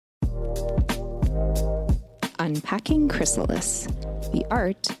Unpacking Chrysalis, the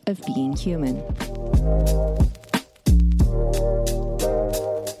art of being human.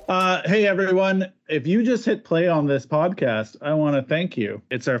 Hey everyone, if you just hit play on this podcast, I want to thank you.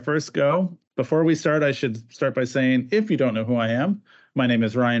 It's our first go. Before we start, I should start by saying, if you don't know who I am, my name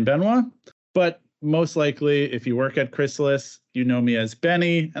is Ryan Benoit, but most likely if you work at Chrysalis, you know me as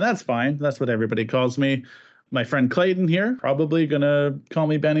Benny, and that's fine. That's what everybody calls me. My friend Clayton here, probably going to call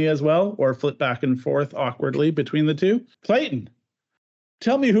me Benny as well, or flip back and forth awkwardly between the two. Clayton,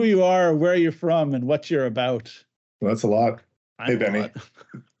 tell me who you are, where you're from, and what you're about. Well, that's a lot. Hey, Benny.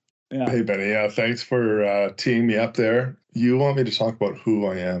 Yeah. Hey, Benny. Yeah, thanks for teeing me up there. You want me to talk about who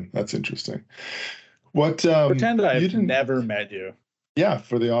I am? That's interesting. What? Pretend I've never met you. Yeah,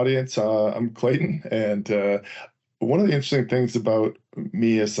 for the audience, I'm Clayton, and one of the interesting things about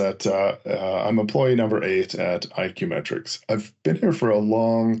me is that I'm employee number 8 at IQ Metrics. I've been here for a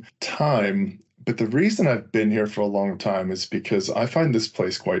long time, but the reason I've been here for a long time is because I find this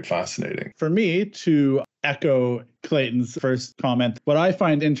place quite fascinating. For me, to echo Clayton's first comment, what I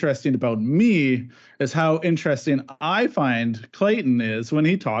find interesting about me is how interesting I find Clayton is when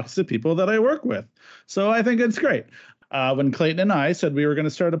he talks to people that I work with. So I think it's great. When Clayton and I said we were going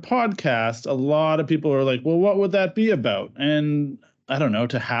to start a podcast, a lot of people were like, well, what would that be about? And I don't know,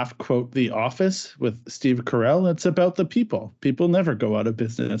 to half quote The Office with Steve Carell, it's about the people. People never go out of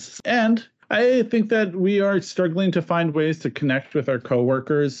business. And I think that we are struggling to find ways to connect with our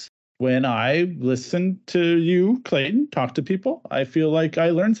coworkers. When I listen to you, Clayton, talk to people, I feel like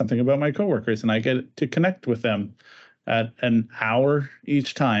I learn something about my coworkers and I get to connect with them at an hour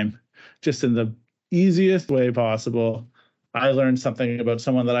each time, just in the easiest way possible. I learned something about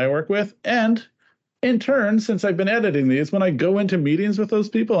someone that I work with. And in turn, since I've been editing these, when I go into meetings with those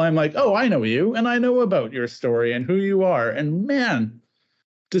people, I'm like, oh, I know you and I know about your story and who you are. And man,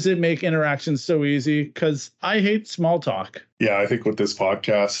 does it make interactions so easy, because I hate small talk. Yeah, I think what this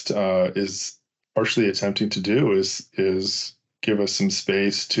podcast is partially attempting to do is give us some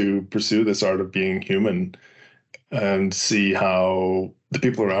space to pursue this art of being human and see how the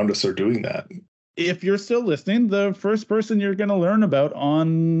people around us are doing that. If you're still listening, the first person you're going to learn about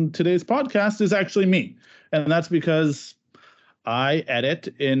on today's podcast is actually me. And that's because I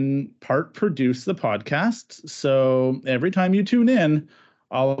edit, in part produce the podcast. So every time you tune in,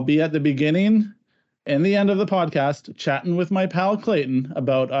 I'll be at the beginning and the end of the podcast chatting with my pal Clayton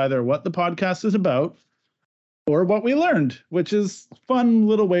about either what the podcast is about or what we learned, which is a fun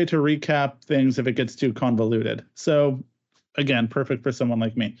little way to recap things if it gets too convoluted. So again, perfect for someone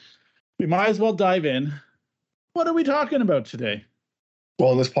like me. We might as well dive in. What are we talking about today?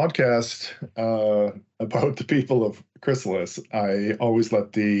 Well, in this podcast about the people of Chrysalis, I always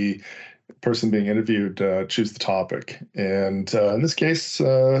let the person being interviewed choose the topic. And in this case,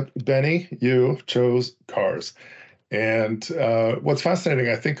 Benny, you chose cars. And what's fascinating,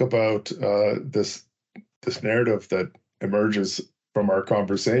 I think, about this narrative that emerges from our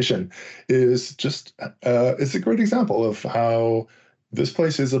conversation is just it's a great example of how this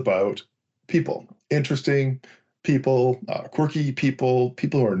place is about people, interesting people, quirky people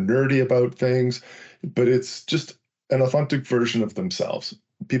who are nerdy about things, but it's just an authentic version of themselves.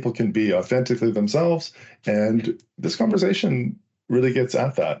 People can be authentically themselves, and this conversation really gets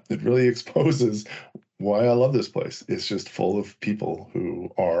at that. It really exposes why I love this place. It's just full of people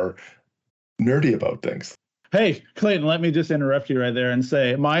who are nerdy about things. Hey, Clayton, let me just interrupt you right there and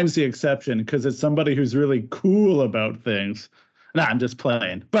say mine's the exception, because it's somebody who's really cool about things. Nah, I'm just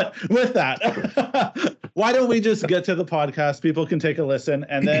playing. But with that, why don't we just get to the podcast? People can take a listen,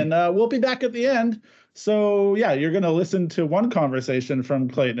 and then we'll be back at the end. So, yeah, you're going to listen to one conversation from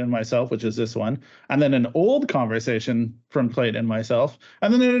Clayton and myself, which is this one, and then an old conversation from Clayton and myself,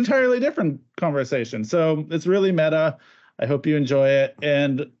 and then an entirely different conversation. So it's really meta. I hope you enjoy it,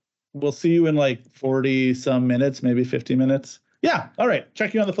 and we'll see you in like 40 some minutes, maybe 50 minutes. Yeah, all right.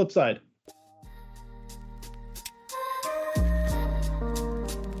 Check you on the flip side.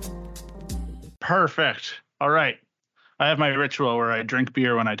 Perfect. All right. I have my ritual where I drink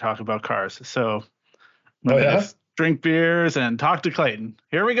beer when I talk about cars. So just drink beers and talk to Clayton.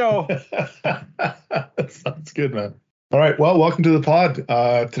 Here we go. Sounds good, man. All right. Well, welcome to the pod.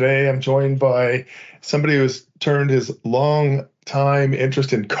 Today I'm joined by somebody who's turned his long time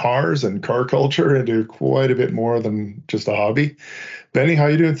interest in cars and car culture into quite a bit more than just a hobby. Benny, how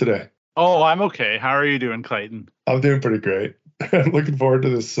are you doing today? Oh, I'm okay. How are you doing, Clayton? I'm doing pretty great. I'm looking forward to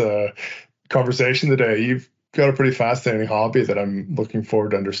this conversation today. You've got a pretty fascinating hobby that I'm looking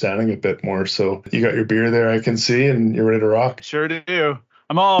forward to understanding a bit more. So you got your beer there, I can see, and you're ready to rock. Sure do.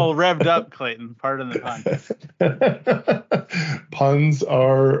 I'm all revved up, Clayton. Pardon the pun. Puns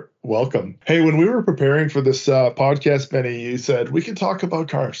are welcome. Hey, when we were preparing for this podcast, Benny, you said we could talk about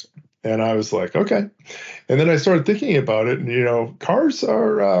cars. And I was like, okay. And then I started thinking about it. And, cars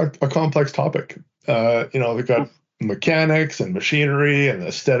are a complex topic. They've got mechanics and machinery and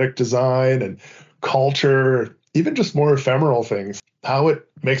aesthetic design and culture, even just more ephemeral things, how it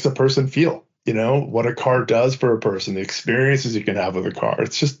makes a person feel, what a car does for a person, the experiences you can have with a car.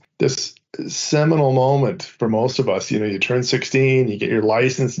 It's just this seminal moment for most of us. You turn 16, you get your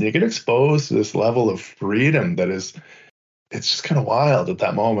license, and you get exposed to this level of freedom that is, it's just kind of wild at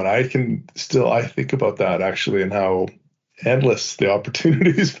that moment. I think about that actually, and how endless the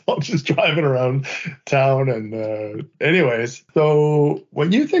opportunities felt just driving around town. And anyways, so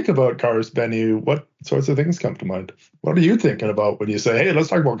when you think about cars, Benny, what sorts of things come to mind? What are you thinking about when you say, hey, let's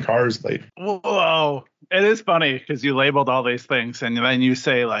talk about cars, Clayton? Whoa. It is funny because you labeled all these things and then you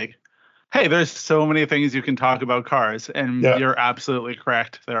say like, hey, there's so many things you can talk about cars. And You're absolutely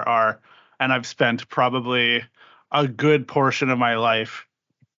correct. There are. And I've spent probably a good portion of my life,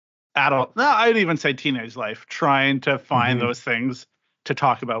 I'd even say teenage life, trying to find those things to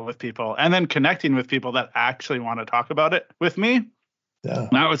talk about with people and then connecting with people that actually want to talk about it with me. Yeah.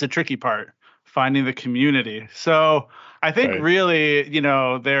 That was a tricky part, finding the community. So I think really,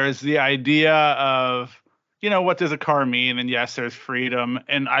 there's the idea of, what does a car mean? And yes, there's freedom.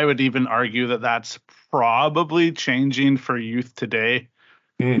 And I would even argue that that's probably changing for youth today.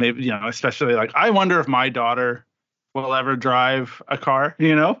 Maybe, especially like, I wonder if my daughter will ever drive a car,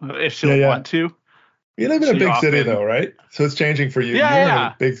 if she'll want to. You live in a big city though, right? So it's changing for you.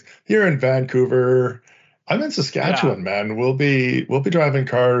 You're in Vancouver. I'm in Saskatchewan, man. We'll be driving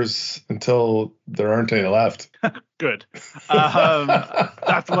cars until there aren't any left. Good.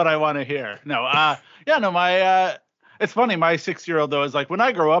 That's what I want to hear. No, it's funny. My 6-year-old though is like, when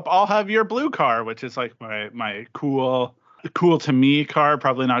I grow up, I'll have your blue car, which is like my cool to me car,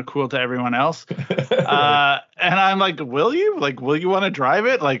 probably not cool to everyone else. And I'm like, will you want to drive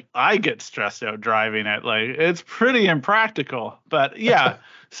it? Like, I get stressed out driving it. Like, it's pretty impractical, but yeah.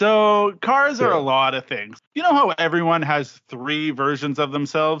 So cars are a lot of things. You know how everyone has 3 versions of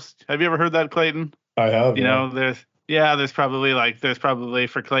themselves? Have you ever heard that, Clayton? I have. There's probably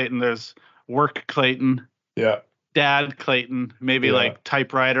for Clayton, there's work Clayton. Yeah. Dad Clayton, maybe like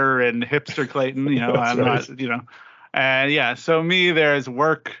typewriter and hipster Clayton, I'm not, so me, there's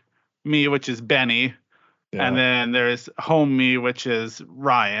work me, which is Benny. Yeah. And then there's home me, which is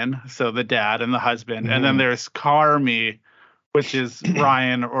Ryan, so the dad and the husband. And then there's car me, which is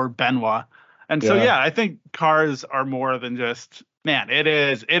Ryan or Benoit. And so, I think cars are more than just, man, it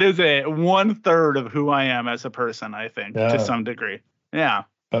is a 1/3 of who I am as a person, I think, to some degree. Yeah.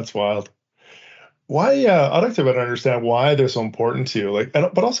 That's wild. Why, I'd like to better understand why they're so important to you.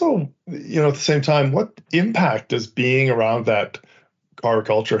 But also, at the same time, what impact does being around that car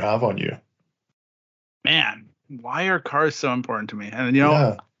culture have on you? Man, why are cars so important to me? And,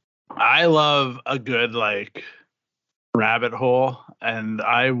 I love a good, rabbit hole. And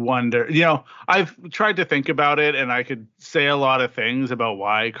I wonder, I've tried to think about it, and I could say a lot of things about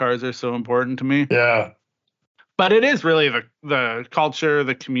why cars are so important to me. Yeah. But it is really the culture,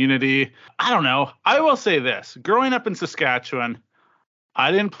 the community. I don't know. I will say this. Growing up in Saskatchewan,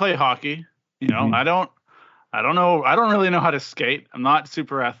 I didn't play hockey. I don't know. I don't really know how to skate. I'm not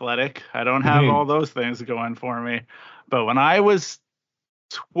super athletic. I don't have all those things going for me. But when I was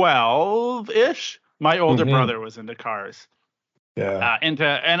 12-ish, my older brother was into cars. Yeah. And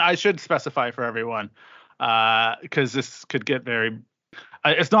I should specify for everyone, because this could get very...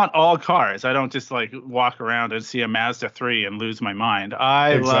 It's not all cars. I don't just walk around and see a Mazda 3 and lose my mind.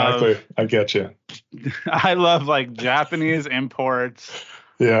 I get you. I love Japanese imports.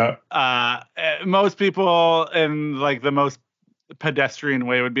 Yeah. Most people in the most pedestrian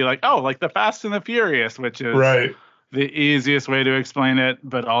way would be like, oh, the Fast and the Furious, which is the easiest way to explain it,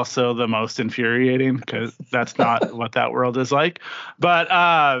 but also the most infuriating because that's not what that world is like. But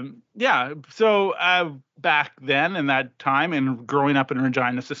so back then in that time and growing up in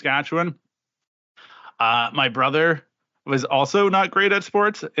Regina, Saskatchewan, my brother was also not great at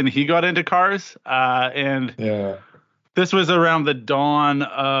sports and he got into cars. This was around the dawn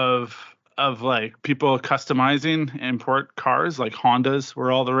of people customizing import cars, Hondas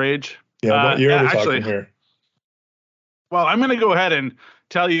were all the rage. Yeah, what year are we talking here? Well, I'm going to go ahead and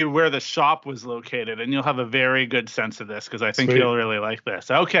tell you where the shop was located, and you'll have a very good sense of this because I think you'll really like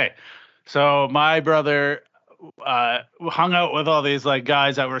this. Okay, so my brother hung out with all these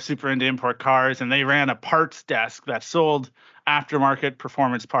guys that were super into import cars, and they ran a parts desk that sold aftermarket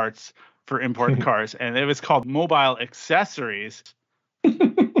performance parts for import cars, and it was called Mobile Accessories,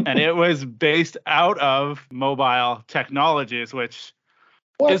 and it was based out of Mobile Technologies, which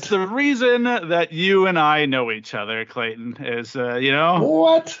It's the reason that you and I know each other, Clayton, is,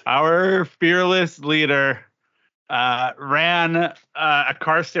 What? our fearless leader ran a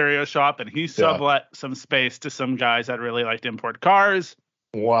car stereo shop, and he sublet some space to some guys that really liked import cars.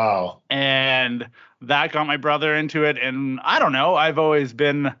 Wow. And that got my brother into it. And I don't know, I've always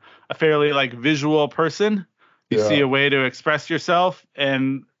been a fairly like visual person. You see a way to express yourself,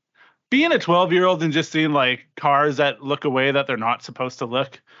 and being a 12-year-old and just seeing like cars that look a way that they're not supposed to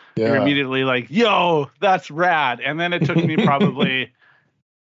look, you're immediately like, yo, that's rad. And then it took me probably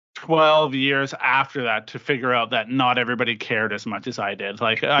 12 years after that to figure out that not everybody cared as much as I did.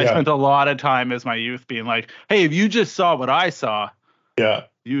 Like I spent a lot of time as my youth being like, hey, if you just saw what I saw,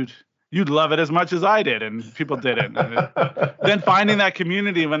 you'd love it as much as I did, and people didn't. And then finding that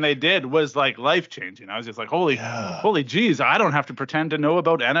community when they did was like life changing. I was just like, holy geez, I don't have to pretend to know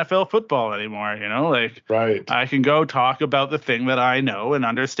about NFL football anymore. Like I can go talk about the thing that I know and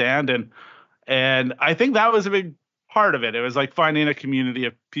understand, and I think that was a big part of it. It was like finding a community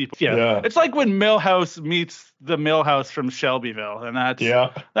of people. It's like when Millhouse meets the Millhouse from Shelbyville, and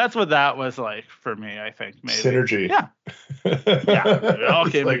that's what that was like for me. I think maybe synergy. It all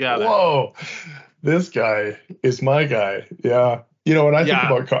came together. Whoa, this guy is my guy. Yeah, when I think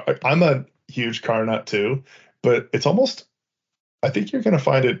about car, I'm a huge car nut too, but it's almost, I think you're gonna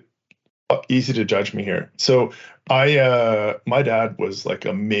find it easy to judge me here. So my dad was like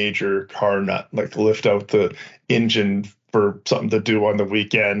a major car nut, like lift out the engine for something to do on the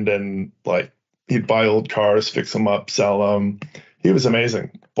weekend, and like he'd buy old cars, fix them up, sell them. He was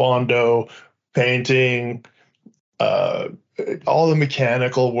amazing. Bondo, painting, all the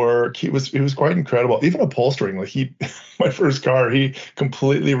mechanical work. He was quite incredible. Even upholstering, like my first car, he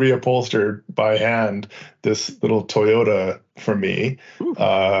completely reupholstered by hand this little Toyota for me.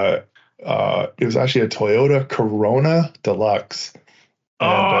 It was actually a Toyota Corona Deluxe.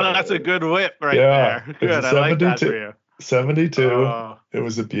 And, that's a good whip there. Good, I like that for you. 72. Oh. It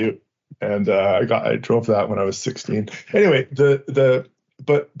was a beaut, and I drove that when I was 16. Anyway,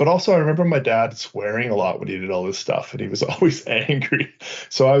 but also I remember my dad swearing a lot when he did all this stuff, and he was always angry.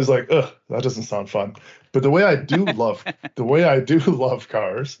 So I was like, ugh, that doesn't sound fun. But the way I do love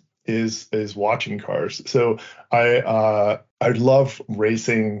cars is watching cars. So I love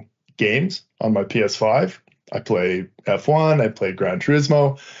racing games on my PS5. I play F1, I play Gran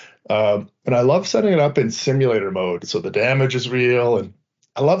Turismo, and I love setting it up in simulator mode, so the damage is real, and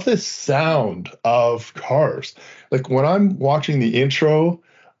I love this sound of cars. Like when I'm watching the intro,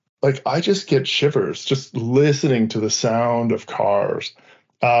 like I just get shivers just listening to the sound of cars,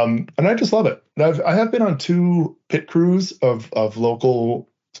 and I just love it. And I have been on 2 pit crews of local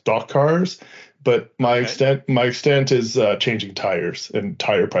stock cars. But my extent is changing tires and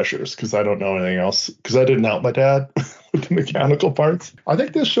tire pressures, because I don't know anything else, because I didn't help my dad with the mechanical parts. I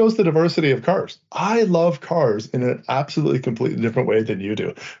think this shows the diversity of cars. I love cars in an absolutely completely different way than you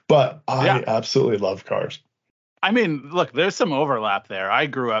do, but I absolutely love cars. I mean, look, there's some overlap there. I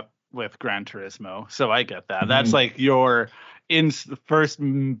grew up with Gran Turismo, so I get that. That's like your first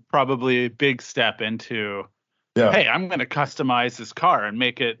probably big step into, hey, I'm going to customize this car and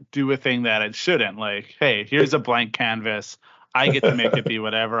make it do a thing that it shouldn't. Like, hey, here's a blank canvas. I get to make it be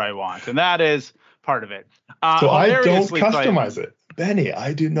whatever I want. And that is part of it. So I don't customize it. Benny,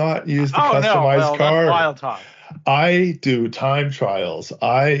 I do not use the customized car. That's wild talk. I do time trials.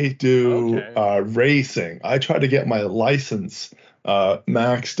 I do racing. I try to get my license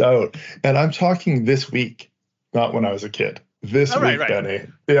maxed out. And I'm talking this week, not when I was a kid. This week, Benny.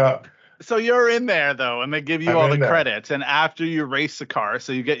 Yeah. So you're in there, though, and they give you all the credits. And after you race the car,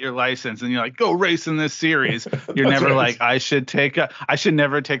 so you get your license, and you're like, go race in this series. You're never like, I should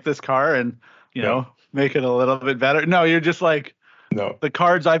never take this car and, make it a little bit better. No, you're just like, no. The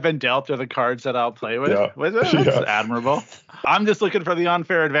cards I've been dealt are the cards that I'll play with. Yeah. That's admirable. I'm just looking for the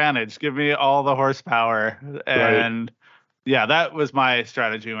unfair advantage. Give me all the horsepower. And that was my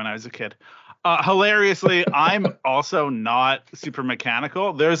strategy when I was a kid. Hilariously, I'm also not super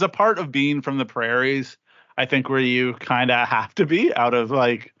mechanical. There's a part of being from the prairies, I think, where you kind of have to be out of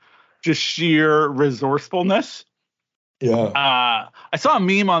like just sheer resourcefulness. Yeah. I saw a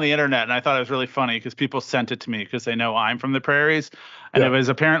meme on the internet, and I thought it was really funny because people sent it to me because they know I'm from the prairies. And it was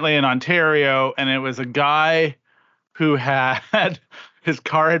apparently in Ontario, and it was a guy who had his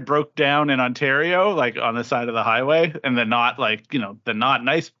car had broke down in Ontario, like on the side of the highway, and the not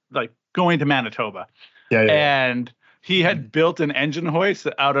nice, like going to Manitoba. And he had built an engine hoist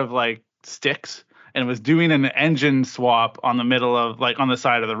out of like sticks and was doing an engine swap on the middle of like on the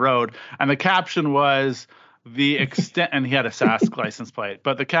side of the road. And the caption was, the extent, and he had a Sask license plate,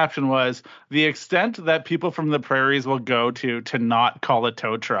 but the caption was the extent that people from the prairies will go to not call a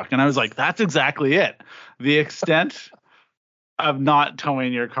tow truck. And I was like, that's exactly it. The extent of not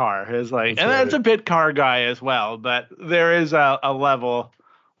towing your car is like, That's and right. that's a bit car guy as well, but there is a level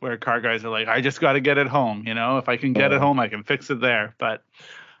where car guys are like, I just got to get it home. If I can get it home, I can fix it there. But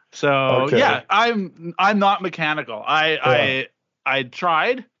so Okay. yeah, I'm not mechanical. I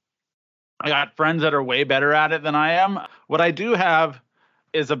tried. I got friends that are way better at it than I am. What I do have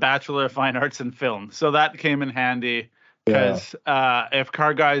is a Bachelor of Fine Arts in Film. So that came in handy because if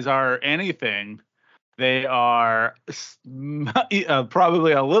car guys are anything, they are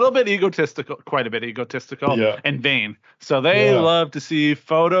probably a little bit egotistical, quite a bit egotistical and vain. So they love to see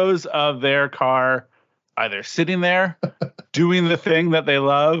photos of their car either sitting there, doing the thing that they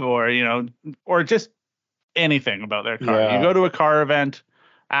love, or just anything about their car. You go to a car event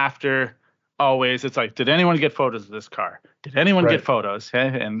after, always it's like, did anyone get photos of this car? Did anyone get photos?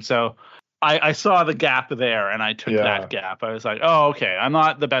 Okay? And so I saw the gap there and I took that gap. I was like, oh, okay, I'm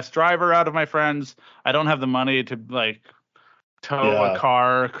not the best driver out of my friends. I don't have the money to like tow a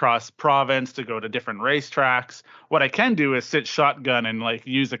car across province to go to different racetracks. What I can do is sit shotgun and like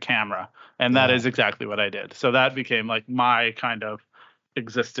use a camera. And that is exactly what I did. So that became like my kind of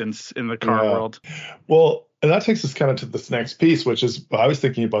existence in the car world. Well, and that takes us kind of to this next piece, which is I was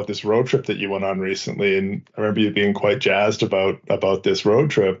thinking about this road trip that you went on recently, and I remember you being quite jazzed about this road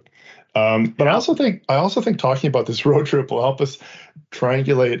trip. But I also think talking about this road trip will help us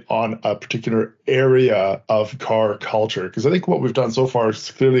triangulate on a particular area of car culture, because I think what we've done so far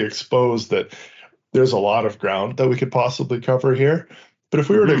is clearly expose that there's a lot of ground that we could possibly cover here. But if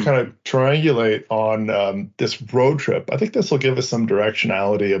we were to kind of triangulate on this road trip, I think this will give us some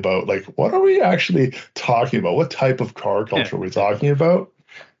directionality about like, what are we actually talking about? What type of car culture are we talking about?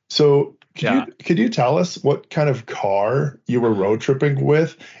 So could you tell us what kind of car you were road tripping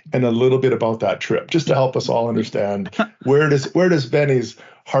with and a little bit about that trip, just to help us all understand where does Benny's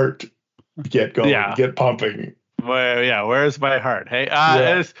heart get going, get pumping? Well, where's my heart? Hey,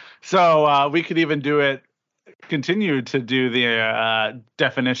 we could even continue to do the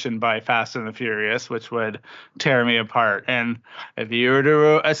definition by Fast and the Furious, which would tear me apart. And if you were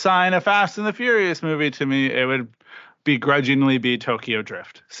to assign a Fast and the Furious movie to me, it would begrudgingly be Tokyo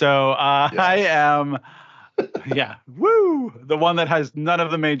Drift. So I am, the one that has none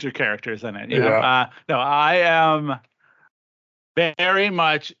of the major characters in it. You know? No, I am very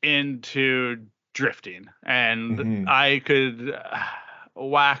much into drifting, and I could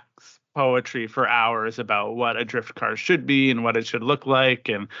wax poetry for hours about what a drift car should be and what it should look like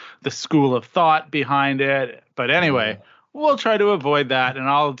and the school of thought behind it. But anyway, we'll try to avoid that, and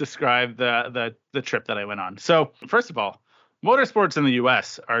I'll describe the trip that I went on. So first of all, motorsports in the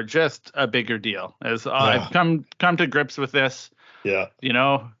U.S. are just a bigger deal. As I've come to grips with this. Yeah.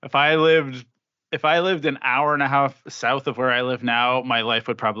 If I lived an hour and a half south of where I live now, my life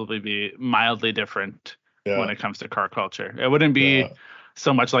would probably be mildly different when it comes to car culture. It wouldn't be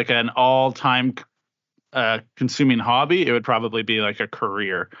so much like an all-time consuming hobby. It would probably be like a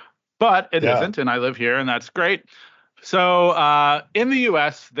career. But it isn't, and I live here, and that's great. So in the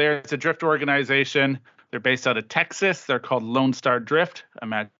U.S., there's a drift organization. They're based out of Texas. They're called Lone Star Drift.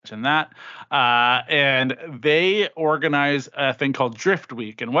 Imagine that. And they organize a thing called Drift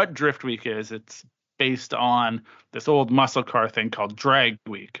Week. And what Drift Week is, it's based on this old muscle car thing called Drag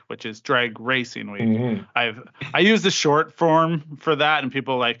Week, which is drag racing week. I use the short form for that, and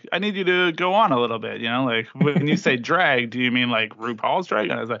people are like, I need you to go on a little bit. Like when you say drag, do you mean like RuPaul's drag?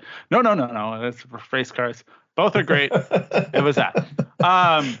 And I was like, no. It's race cars. Both are great. It was that.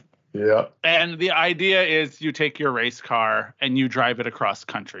 And the idea is you take your race car and you drive it across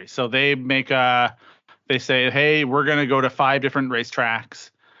country. So they say, hey, we're going to go to 5 different racetracks.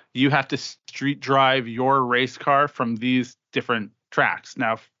 You have to street drive your race car from these different tracks.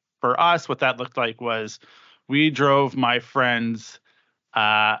 Now, for us, what that looked like was we drove my friend's,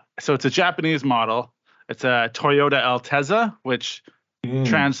 so it's a Japanese model. It's a Toyota Altezza, which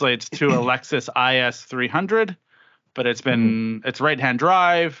translates to a Lexus IS 300. But it's right-hand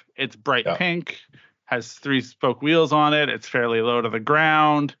drive. It's bright pink, has 3-spoke wheels on it. It's fairly low to the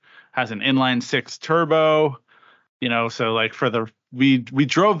ground, has an inline 6 turbo. So like we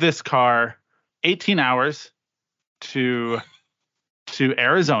drove this car 18 hours to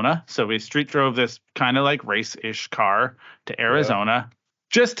Arizona. So we street drove this kind of like race-ish car to Arizona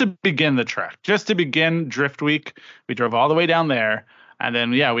just to begin the trek, just to begin Drift Week. We drove all the way down there, and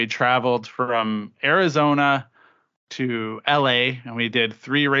then we traveled from Arizona to LA, and we did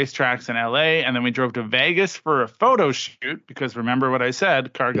 3 racetracks in LA, and then we drove to Vegas for a photo shoot, because remember what I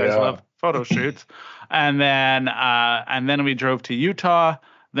said, car guys love photo shoots. And then we drove to Utah,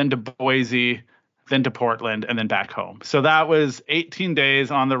 then to Boise, then to Portland, and then back home. So that was 18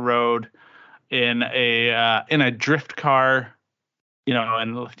 days on the road in a drift car,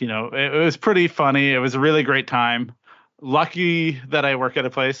 and it was pretty funny. It was a really great time. Lucky that I work at a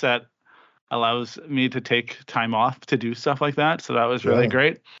place that allows me to take time off to do stuff like that. So that was really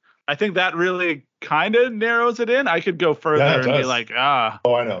great. I think that really kind of narrows it in. I could go further and be like, I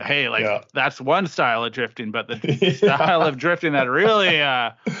know. Hey, that's one style of drifting, but the style of drifting that really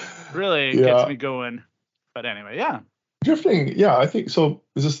gets me going. But anyway, drifting. I think so.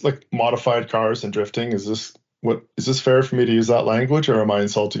 Is this like modified cars and drifting? Is this fair for me to use that language, or am I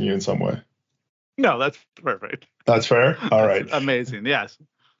insulting you in some way? No, that's perfect. That's fair. All right. Amazing. Yes.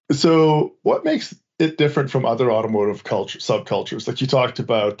 So what makes it different from other automotive subcultures? Like you talked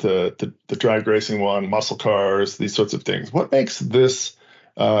about the drag racing one, muscle cars, these sorts of things. What makes this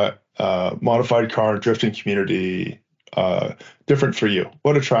modified car drifting community different for you?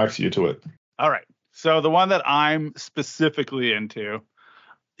 What attracts you to it? All right. So the one that I'm specifically into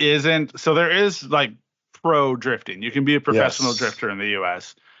there is like pro drifting. You can be a professional drifter in the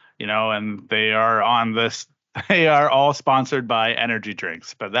US, and they are all sponsored by energy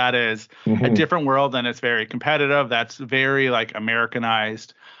drinks, but that is a different world, and it's very competitive. That's very like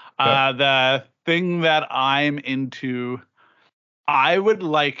Americanized. The thing that I'm into, I would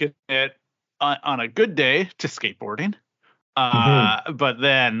like it on a good day to skateboarding. But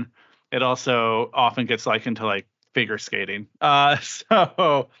then it also often gets into like figure skating.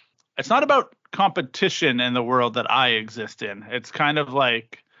 So it's not about competition in the world that I exist in. It's kind of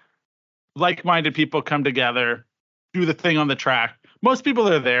like-minded people come together, do the thing on the track. Most people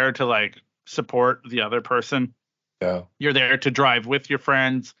are there to like support the other person. Yeah. You're there to drive with your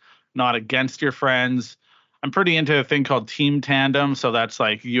friends, not against your friends. I'm pretty into a thing called team tandem. So that's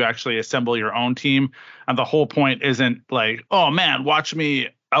like you actually assemble your own team. And the whole point isn't like, oh man, watch me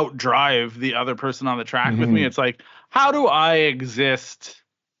outdrive the other person on the track with me. It's like, how do I exist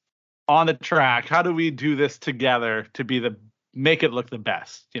on the track? How do we do this together to make it look the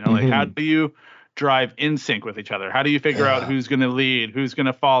best? Like how do you drive in sync with each other? How do you figure out who's going to lead, who's going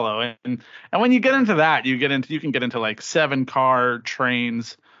to follow? And when you get into that, you can get into like 7-car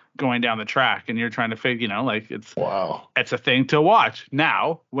trains going down the track, and you're trying to figure, it's a thing to watch.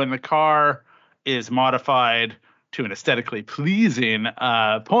 Now, when the car is modified to an aesthetically pleasing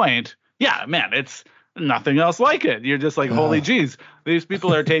point, man, it's nothing else like it. You're just like, holy geez, these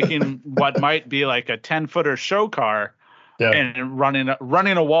people are taking what might be like a 10-footer show car and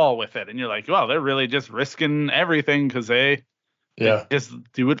running a wall with it. And you're like, well, they're really just risking everything because they just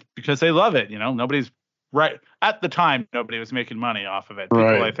do it because they love it. Nobody's right at the time. Nobody was making money off of it.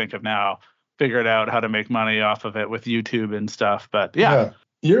 People, I think, have now figured out how to make money off of it with YouTube and stuff. But you're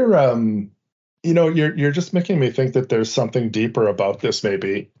just making me think that there's something deeper about this,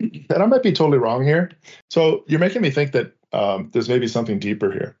 maybe, and I might be totally wrong here. So you're making me think that there's maybe something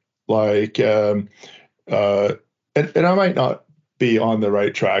deeper here, like, and I might not be on the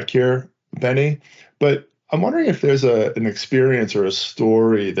right track here, Benny, but I'm wondering if there's an experience or a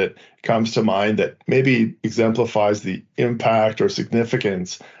story that comes to mind that maybe exemplifies the impact or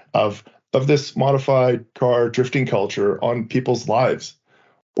significance of this modified car drifting culture on people's lives,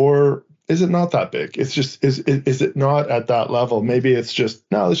 or is it not that big? It's just is it not at that level? Maybe it's just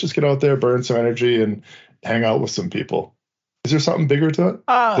let's just get out there, burn some energy, and hang out with some people. Is there something bigger to it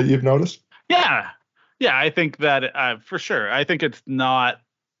that you've noticed? Yeah, I think that for sure. I think it's not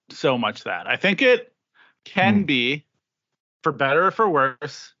so much that. I think it can be, for better or for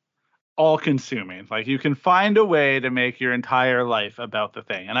worse, all-consuming. Like you can find a way to make your entire life about the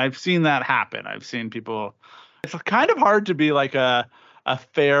thing, and I've seen that happen. I've seen people. It's kind of hard to be like a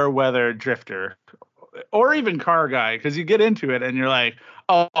fair weather drifter or even car guy, because you get into it and you're like,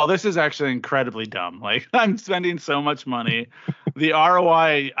 oh, this is actually incredibly dumb. Like I'm spending so much money. The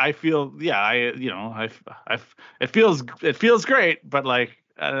ROI, I feel, it feels great, but like,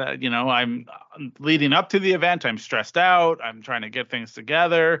 I'm leading up to the event. I'm stressed out. I'm trying to get things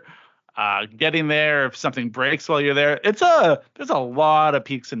together. Getting there, if something breaks while you're there, there's a lot of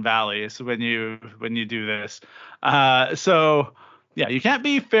peaks and valleys when you do this. So yeah, you can't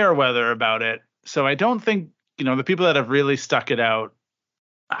be fair weather about it. So I don't think, the people that have really stuck it out,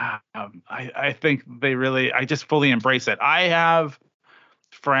 I think I just fully embrace it. I have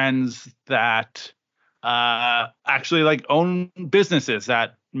friends that actually like own businesses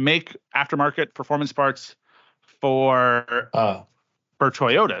that make aftermarket performance parts for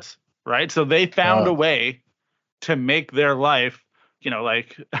Toyotas, right? So they found a way to make their life,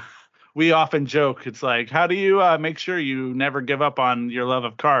 like we often joke, it's like, how do you make sure you never give up on your love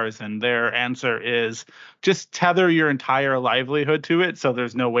of cars? And their answer is just tether your entire livelihood to it, so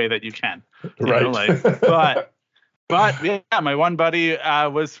there's no way that you can. Right. But yeah, my one buddy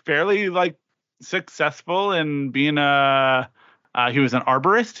was fairly like successful in being he was an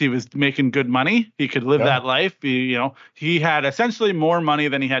arborist. He was making good money. He could live that life. He had essentially more money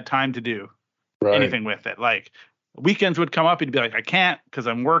than he had time to do anything with it. Like weekends would come up, he'd be like, I can't because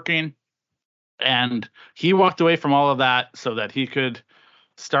I'm working. And he walked away from all of that so that he could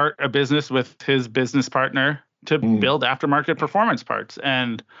start a business with his business partner to build aftermarket performance parts.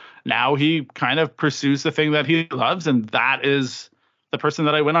 And now he kind of pursues the thing that he loves. And that is the person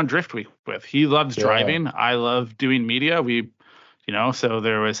that I went on Drift Week with. He loves driving. I love doing media. So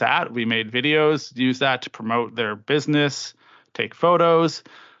there was that. We made videos, use that to promote their business, take photos.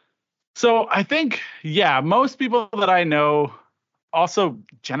 So I think, most people that I know also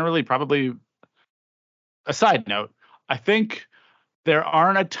generally probably a side note, I think there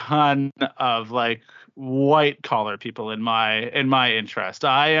aren't a ton of like white collar people in my interest.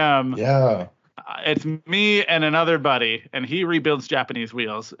 I am it's me and another buddy, and he rebuilds Japanese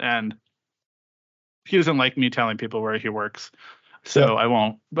wheels, and he doesn't like me telling people where he works. So I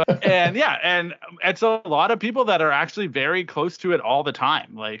won't. But and it's a lot of people that are actually very close to it all the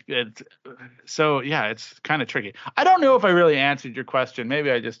time. Like it's kind of tricky. I don't know if I really answered your question.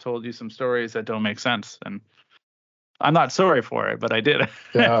 Maybe I just told you some stories that don't make sense, and I'm not sorry for it, but I did.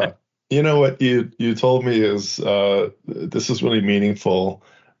 Yeah. You know what you told me is this is really meaningful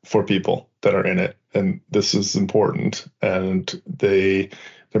for people that are in it, and this is important, and they're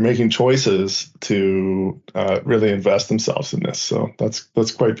making choices to really invest themselves in this. So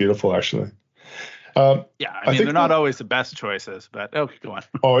that's quite beautiful, actually. I mean, they're not always the best choices, but okay, go on.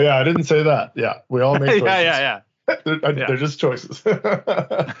 Oh yeah, I didn't say that. Yeah, we all make choices. yeah. They're just choices.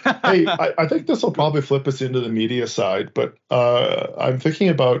 Hey, I think this will probably flip us into the media side, but I'm thinking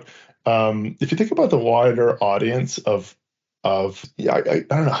about if you think about the wider audience of I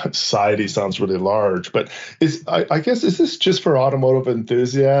don't know, society sounds really large, but I guess is this just for automotive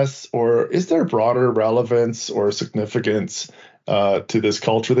enthusiasts, or is there broader relevance or significance to this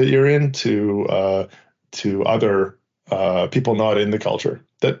culture that you're in to other people not in the culture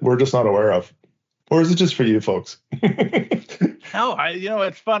that we're just not aware of? Or is it just for you folks? No,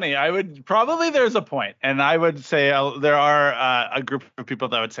 it's funny. There's a point, and I would say there are a group of people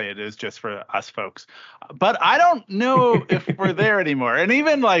that would say it is just for us folks. But I don't know if we're there anymore. And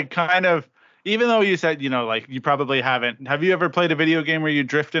even like kind of, even though you said, like you probably haven't. Have you ever played a video game where you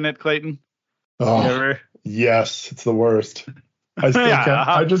drift in it, Clayton? Oh, yes, it's the worst. I still can't.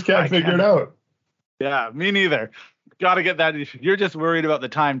 I just can't figure it out. Yeah, me neither. Got to get that. You're just worried about the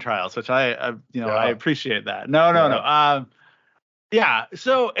time trials, which I appreciate that. No.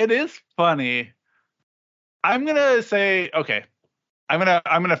 So it is funny. I'm gonna say, okay, I'm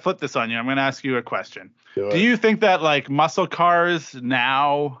gonna flip this on you. I'm gonna ask you a question. Do you think that like muscle cars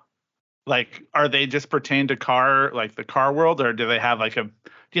now, like, are they just pertain to the car world, or do they have like do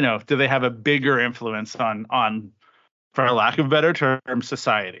they have a bigger influence on, for lack of a better term,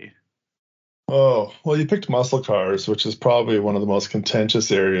 society? Oh, well, you picked muscle cars, which is probably one of the most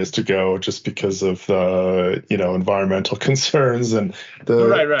contentious areas to go just because of the, environmental concerns and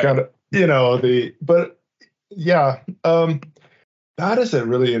the kind of, that is a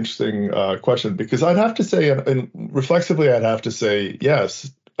really interesting question, because I'd have to say, and reflexively, I'd have to say yes,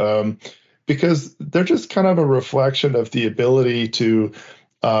 because they're just kind of a reflection of the ability to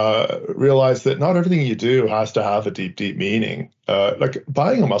realize that not everything you do has to have a deep, deep meaning. Like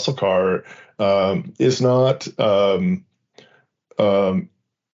buying a muscle car is not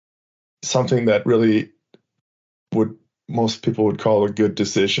something that really most people would call a good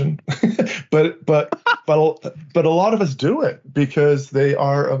decision, but a lot of us do it because they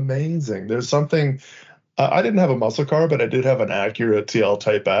are amazing. There's something. I didn't have a muscle car, but I did have an Acura TL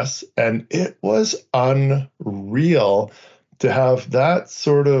Type S, and it was unreal to have that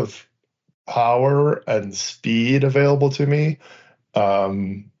sort of power and speed available to me.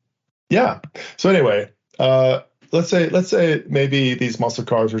 So anyway, let's say maybe these muscle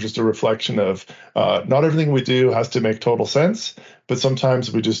cars are just a reflection of not everything we do has to make total sense, but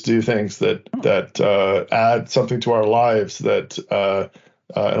sometimes we just do things that add something to our lives that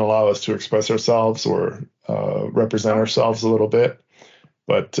and allow us to express ourselves or represent ourselves a little bit.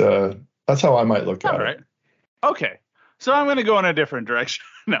 But that's how I might look at it. Okay. So I'm going to go in a different direction.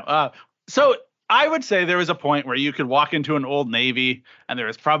 So I would say there was a point where you could walk into an Old Navy and there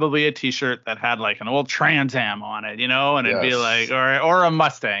was probably a T-shirt that had like an old Trans Am on it, and it'd be like, or a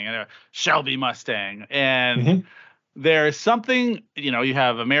Mustang, a Shelby Mustang, and there's something, you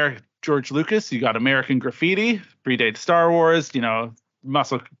have George Lucas. You got American Graffiti, predates Star Wars.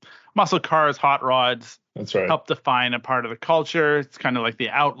 Muscle cars, hot rods. That's right. Help define a part of the culture. It's kind of like the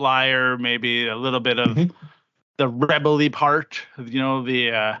outlier, maybe a little bit of the rebel-y part.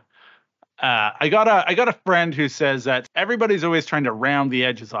 I got a friend who says that everybody's always trying to round the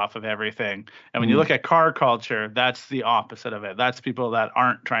edges off of everything. And when you look at car culture, that's the opposite of it. That's people that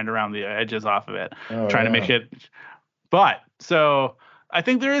aren't trying to round the edges off of it, trying to make it. But so I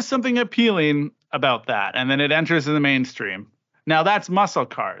think there is something appealing about that. And then it enters in the mainstream. Now that's muscle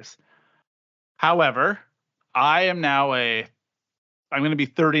cars. However, I'm going to be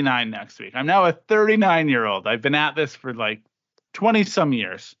 39 next week. I'm now a 39-year-old. I've been at this for like 20 some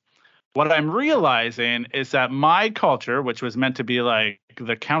years. What I'm realizing is that my culture, which was meant to be like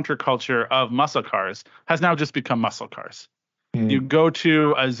the counterculture of muscle cars, has now just become muscle cars. You go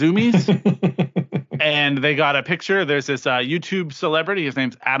to a Zoomies and they got a picture. There's this YouTube celebrity. His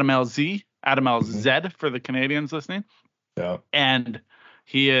name's Adam LZ for the Canadians listening. Yeah. And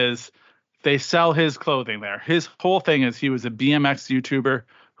they sell his clothing there. His whole thing is he was a BMX YouTuber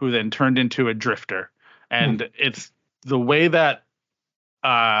who then turned into a drifter. And it's the way that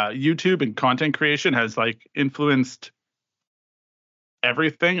YouTube and content creation has like influenced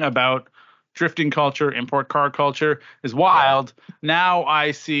everything about drifting culture, import car culture is wild. Now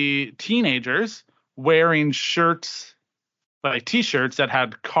I see teenagers wearing shirts, like t-shirts that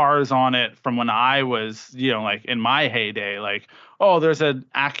had cars on it from when I was, like in my heyday, like, oh, there's an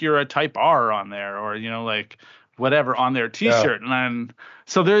Acura Type R on there, or, like whatever on their t-shirt. And then,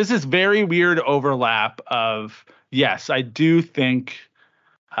 so there's this very weird overlap of, yes, I do think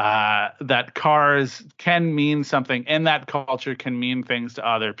that cars can mean something, and that culture can mean things to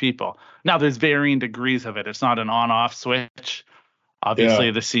other people. Now, there's varying degrees of it. It's not an on-off switch.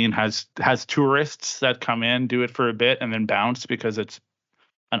 Obviously, the scene has tourists that come in, do it for a bit, and then bounce because it's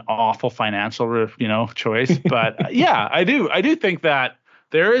an awful financial, choice. But I do think that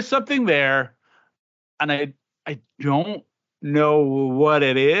there is something there, and I don't know what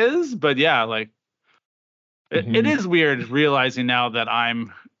it is, but it is weird realizing now that I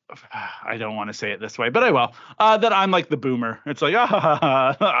don't want to say it this way, but I will, that I'm like the boomer. It's like,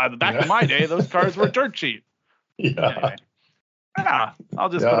 back in my day, those cars were dirt cheap. Yeah. Anyway. I'll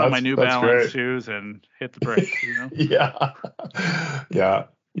just put on my New Balance shoes and hit the brakes. Yeah.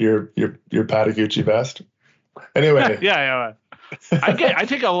 Your Patagucci vest. Anyway. Yeah. I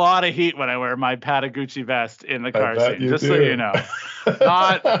take a lot of heat when I wear my Patagucci vest in the car scene. Just so you know,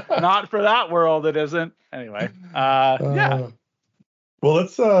 not for that world. It isn't. Anyway. Well,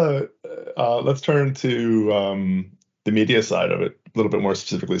 let's turn to the media side of it a little bit more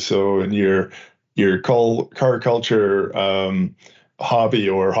specifically. So in your car culture hobby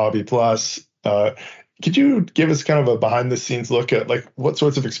or hobby plus, could you give us kind of a behind the scenes look at like what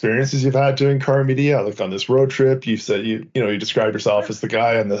sorts of experiences you've had doing car media? Like on this road trip, you said you describe yourself as the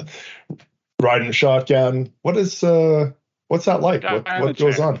guy on the riding a shotgun. What's that like? What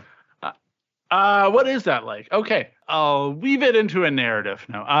goes on? What is that like? Okay, I'll weave it into a narrative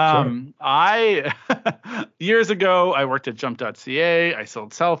now. Sure. I years ago I worked at jump.ca. I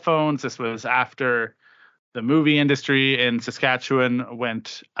sold cell phones. This was after the movie industry in Saskatchewan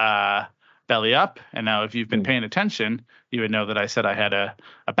went belly up. And now if you've been paying attention, you would know that I said I had a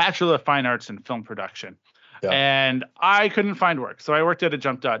Bachelor of Fine Arts in Film Production. Yeah. And I couldn't find work. So I worked at a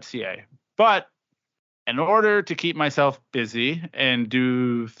jump.ca. But in order to keep myself busy and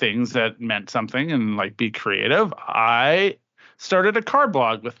do things that meant something and like be creative, I started a car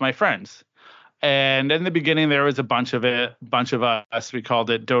blog with my friends. And in the beginning, there was a bunch of us. We called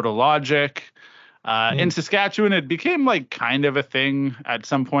it Dota Logic. In Saskatchewan, it became like kind of a thing. At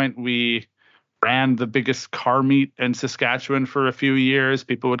some point, we ran the biggest car meet in Saskatchewan for a few years.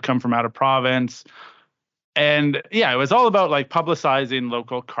 People would come from out of province. And it was all about like publicizing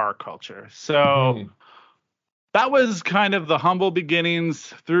local car culture. So that was kind of the humble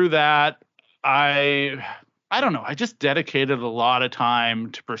beginnings. Through that, I don't know. I just dedicated a lot of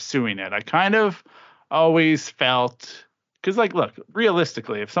time to pursuing it. I kind of always felt, because like, look,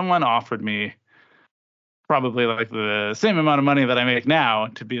 realistically, if someone offered me probably like the same amount of money that I make now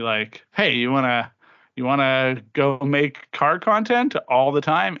to be like, hey, you wanna go make car content all the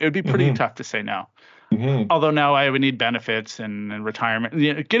time, it would be pretty tough to say no. Although now I would need benefits and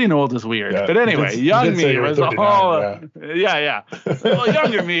retirement. Getting old is weird. Yeah. But anyway, young me was all Well,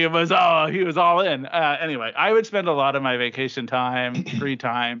 younger me was he was all in. Anyway, I would spend a lot of my vacation time, free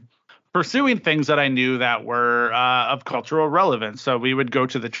time, pursuing things that I knew that were of cultural relevance. So we would go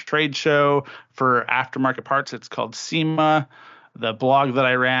to the trade show for aftermarket parts. It's called SEMA. The blog that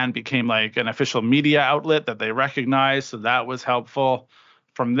I ran became like an official media outlet that they recognized. So that was helpful.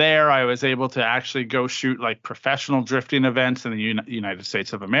 from there, I was able to actually go shoot like professional drifting events in the United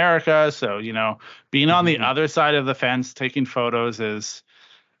States of America. So, being on the other side of the fence, taking photos is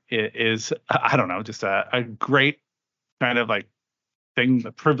I don't know, just a great kind of like thing,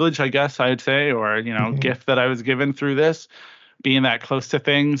 a privilege, I guess I'd say, or, gift that I was given through this, being that close to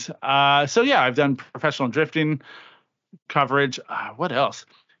things. So yeah, I've done professional drifting coverage. What else?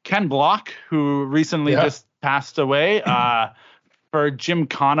 Ken Block, who recently just passed away, for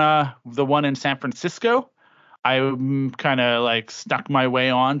Gymkhana, the one in San Francisco, I kind of like snuck my way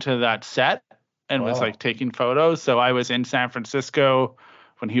onto that set and was like taking photos. So I was in San Francisco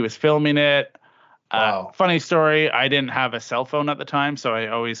when he was filming it. Funny story, I didn't have a cell phone at the time, so I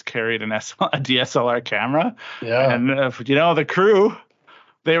always carried a DSLR camera. Yeah. And the crew,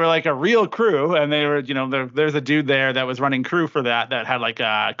 they were like a real crew, and they were, there's a dude there that was running crew for that had like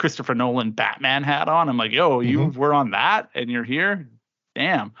a Christopher Nolan Batman hat on. I'm like, yo, you were on that and you're here?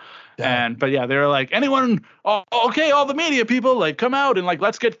 Damn. Yeah. But yeah, they were like, anyone, okay, all the media people, like, come out and like,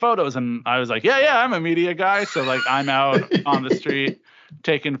 let's get photos. And I was like, yeah, I'm a media guy. So like, I'm out on the street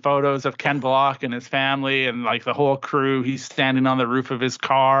taking photos of Ken Block and his family and like the whole crew. He's standing on the roof of his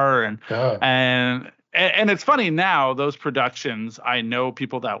car and it's funny now, those productions, I know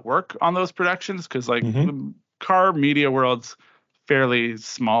people that work on those productions because like the car media world's fairly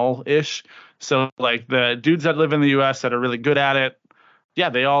small-ish. So like the dudes that live in the US that are really good at it, yeah,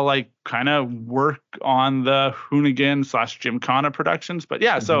 they all like kind of work on the Hoonigan/Gymkhana productions. But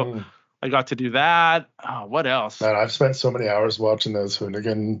yeah, so I got to do that. What else? Man, I've spent so many hours watching those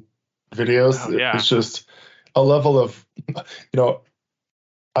Hoonigan videos. It's just a level of,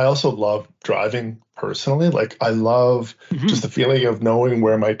 I also love driving personally. Like I love just the feeling of knowing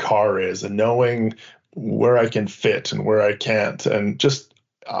where my car is and knowing where I can fit and where I can't. And just,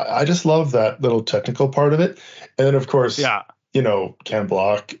 I just love that little technical part of it. And then of course, Ken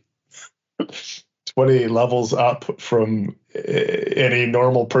Block, 20 levels up from any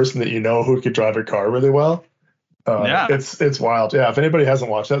normal person that who could drive a car really well. It's wild. Yeah, if anybody hasn't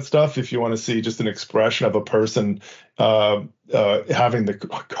watched that stuff, if you want to see just an expression of a person having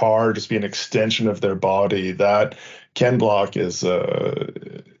the car just be an extension of their body, that Ken Block is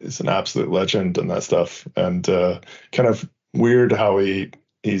an absolute legend in that stuff. And kind of weird how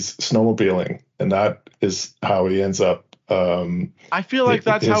he's snowmobiling, and that is how he ends up. I feel like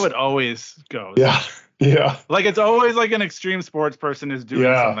that's how it always goes. Yeah. Like it's always like an extreme sports person is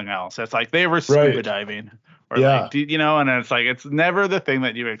doing something else. It's like they were scuba diving. Or like, and it's like, it's never the thing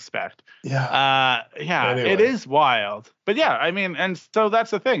that you expect. Anyway. It is wild. But yeah, I mean, and so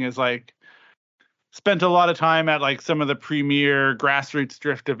that's the thing is like, spent a lot of time at like some of the premier grassroots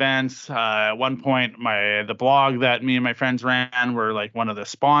drift events. At one point, the blog that me and my friends ran were like one of the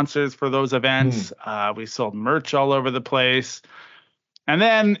sponsors for those events. We sold merch all over the place. And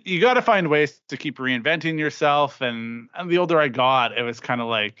then you got to find ways to keep reinventing yourself. And the older I got, it was kind of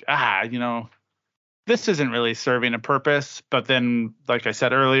like, this isn't really serving a purpose. But then, like I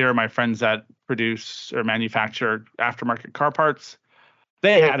said earlier, my friends that produce or manufacture aftermarket car parts,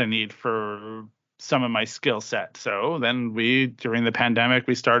 they had a need for some of my skill set. So then during the pandemic,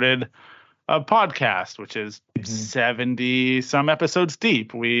 we started a podcast, which is 70 some episodes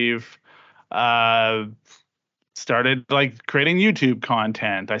deep. We've started like creating YouTube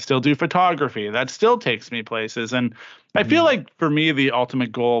content. I still do photography. That still takes me places. And I feel like for me, the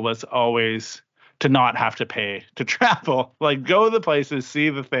ultimate goal was always to not have to pay to travel, like go to the places, see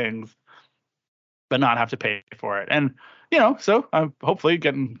the things, but not have to pay for it. And, so I'm hopefully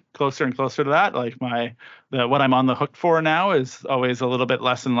getting closer and closer to that. Like what I'm on the hook for now is always a little bit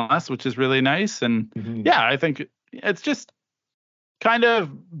less and less, which is really nice. And I think it's just kind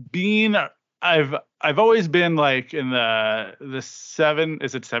of being, I've always been like in the 7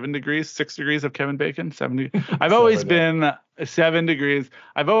 degrees, 6 degrees of Kevin Bacon, 70. I've always been 7 degrees.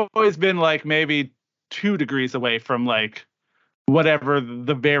 I've always been like maybe 2 degrees away from like whatever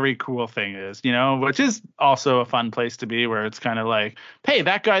the very cool thing is, which is also a fun place to be, where it's kind of like, hey,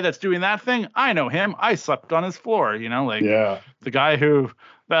 that guy that's doing that thing, I know him. I slept on his floor, the guy who,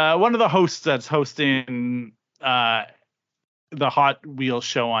 one of the hosts that's hosting the Hot Wheels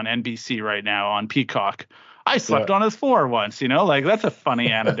show on NBC right now on Peacock, I slept on his floor once, like that's a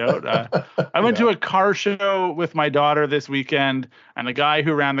funny anecdote. I went to a car show with my daughter this weekend, and the guy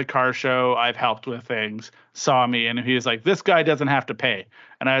who ran the car show I've helped with things saw me, and he was like, this guy doesn't have to pay.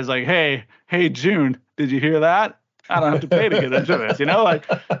 And I was like, hey June, did you hear that? I don't have to pay to get into this,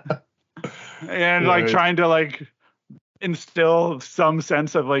 trying to like instill some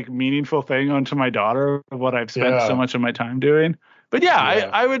sense of like meaningful thing onto my daughter of what I've spent so much of my time doing. But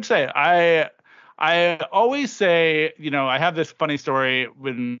I would say I always say, I have this funny story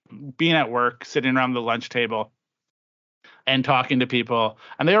when being at work, sitting around the lunch table and talking to people,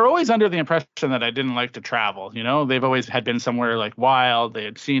 and they were always under the impression that I didn't like to travel. They've always had been somewhere like wild, they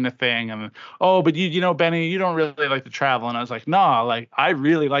had seen a thing, and but Benny, you don't really like to travel. And I was like, nah, like I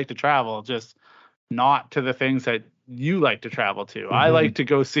really like to travel, just not to the things that you like to travel to. I like to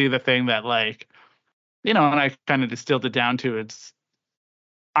go see the thing that, like, and I kind of distilled it down to,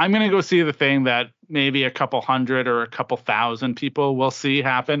 I'm going to go see the thing that maybe a couple hundred or a couple thousand people will see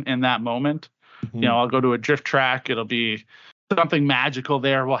happen in that moment. I'll go to a drift track. It'll be something magical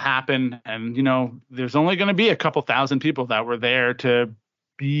there will happen. And, there's only going to be a couple thousand people that were there to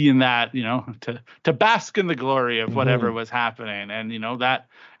be in that, to bask in the glory of whatever was happening. And, that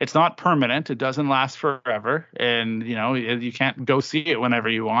it's not permanent. It doesn't last forever. And, you can't go see it whenever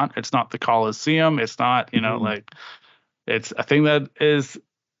you want. It's not the Coliseum. It's not, like, it's a thing that is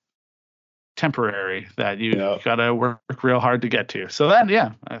temporary that you gotta work real hard to get to. So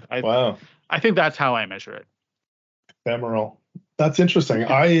then, wow, I think that's how I measure it. Ephemeral. That's interesting.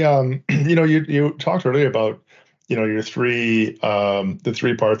 I you talked earlier about your the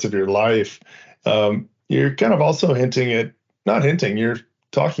three parts of your life. You're kind of also you're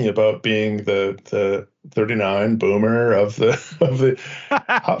talking about being the 39 boomer of the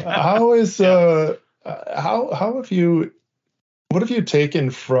how have you, what have you taken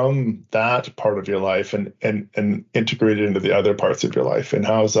from that part of your life and integrated into the other parts of your life? And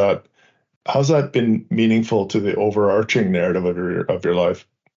how's that been meaningful to the overarching narrative of your life?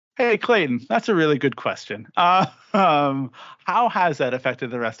 Hey, Clayton, that's a really good question. How has that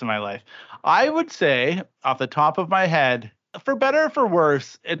affected the rest of my life? I would say, off the top of my head, for better or for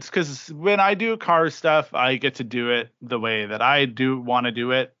worse, it's because when I do car stuff, I get to do it the way that I do want to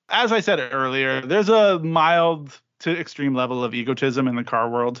do it. As I said earlier, there's a mild to extreme level of egotism in the car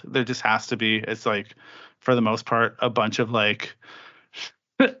world. There just has to be. It's like, for the most part, a bunch of like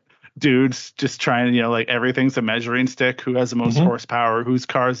dudes just trying, like everything's a measuring stick. Who has the most horsepower? Whose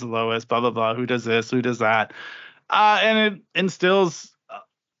car is the lowest? Blah, blah, blah. Who does this? Who does that? And it instills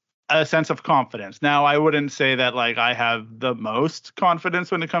a sense of confidence. Now, I wouldn't say that like I have the most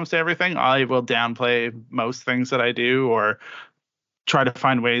confidence when it comes to everything. I will downplay most things that I do or try to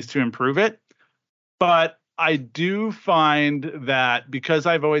find ways to improve it. But I do find that because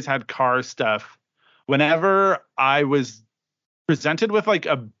I've always had car stuff, whenever I was presented with like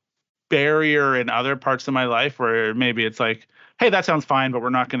a barrier in other parts of my life where maybe it's like, hey, that sounds fine, but we're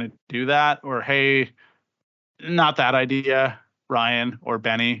not going to do that. Or, hey, not that idea, Ryan or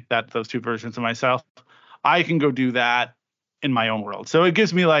Benny, those two versions of myself, I can go do that in my own world. So it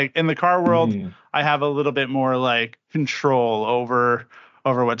gives me, like, in the car world, I have a little bit more like control over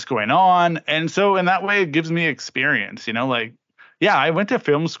what's going on. And so in that way, it gives me experience, like, yeah, I went to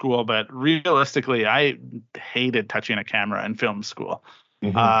film school, but realistically, I hated touching a camera in film school.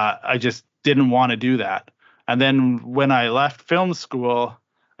 I just didn't want to do that. And then when I left film school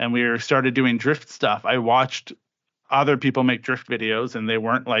and we started doing drift stuff, I watched other people make drift videos, and they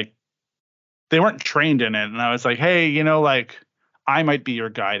weren't trained in it. And I was like, hey, like, I might be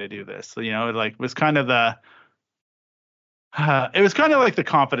your guy to do this. So, it like was kind of it was kind of like the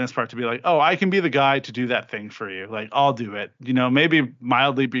confidence part to be like, oh, I can be the guy to do that thing for you. Like, I'll do it, maybe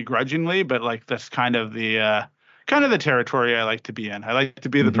mildly begrudgingly, but like, that's kind of the territory I like to be in. I like to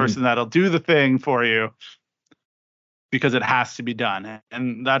be the person that'll do the thing for you because it has to be done.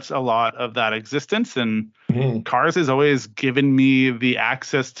 And that's a lot of that existence. And cars has always given me the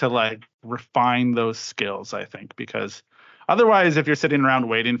access to like refine those skills, I think, because otherwise, if you're sitting around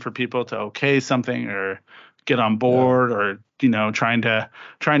waiting for people to okay something or get on board or, trying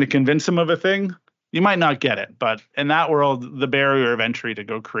to convince them of a thing, you might not get it. But in that world, the barrier of entry to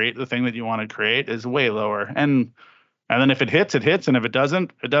go create the thing that you want to create is way lower. And then if it hits, it hits. And if it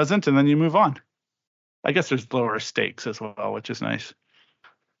doesn't, it doesn't. And then you move on. I guess there's lower stakes as well, which is nice.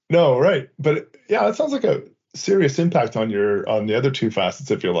 No, right. But yeah, it sounds like a serious impact on the other two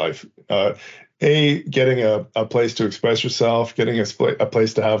facets of your life. Getting a place to express yourself, getting a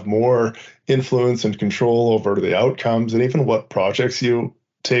place to have more influence and control over the outcomes and even what projects you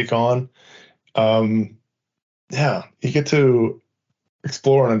take on. You get to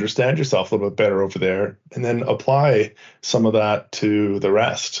explore and understand yourself a little bit better over there, and then apply some of that to the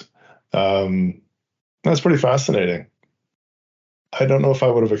rest. That's pretty fascinating. I don't know if I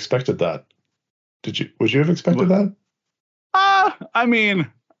would have expected that. Would you have expected that? I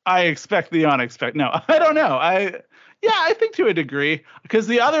mean, I expect the unexpected. No, I don't know. I think to a degree, because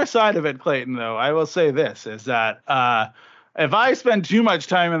the other side of it, Clayton, though, I will say this is that if I spend too much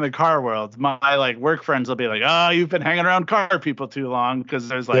time in the car world, my like work friends will be like, "Oh, you've been hanging around car people too long," because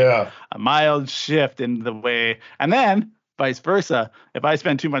there's like a mild shift in the way. And then vice versa, if I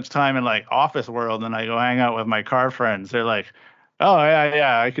spend too much time in like office world and I go hang out with my car friends, they're like, "Oh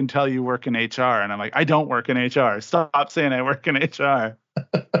yeah, I can tell you work in HR," and I'm like, "I don't work in HR. Stop saying I work in HR.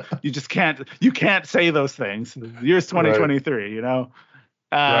 You just can't. You can't say those things. Year's 2023. You know."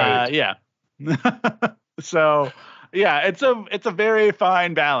 Yeah. So yeah, it's a very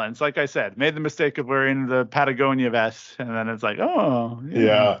fine balance. Like I said, made the mistake of wearing the Patagonia vest, and then it's like, oh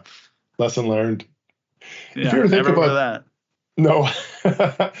yeah, lesson learned. Yeah, if you were to think never about that. No,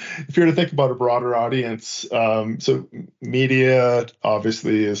 if you were to think about a broader audience, so media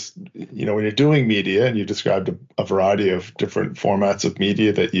obviously is, when you're doing media, and you described a variety of different formats of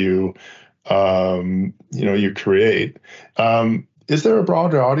media that you create. Is there a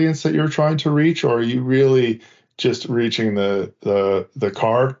broader audience that you're trying to reach, or are you really just reaching the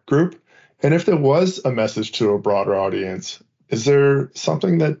car group? And if there was a message to a broader audience, is there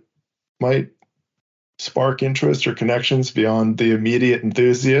something that might spark interest or connections beyond the immediate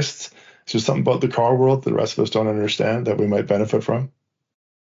enthusiasts? Is there something about the car world that the rest of us don't understand that we might benefit from?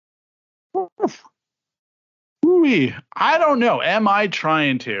 Ooh, I don't know. Am I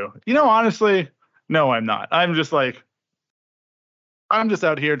trying to? Honestly, no, I'm not. I'm just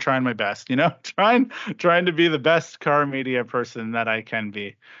out here trying my best, trying to be the best car media person that I can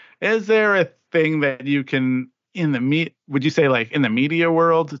be. Is there a thing that you can would you say like in the media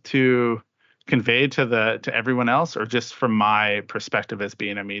world to convey to everyone else, or just from my perspective as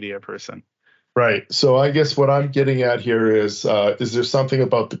being a media person? Right. So I guess what I'm getting at here is there something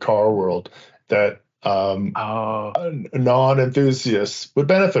about the car world that non-enthusiasts would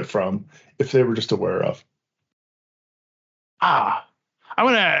benefit from if they were just aware of? I'm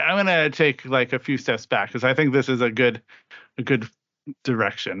gonna take like a few steps back, because I think this is a good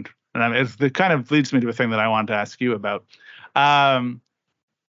direction, and it kind of leads me to a thing that I wanted to ask you about.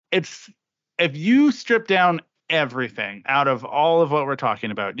 It's if you strip down everything out of all of what we're talking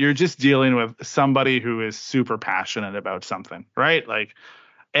about, you're just dealing with somebody who is super passionate about something, right? Like,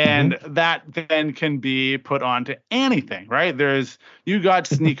 and that then can be put onto anything, right? You got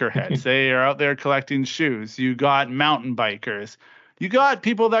sneakerheads, they are out there collecting shoes. You got mountain bikers. You got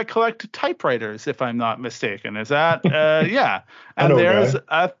people that collect typewriters, if I'm not mistaken. Is that, yeah. And there's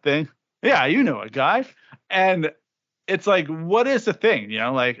a thing. Yeah, you know a guy. And it's like, what is the thing,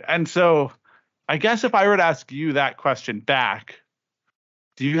 and so I guess if I were to ask you that question back,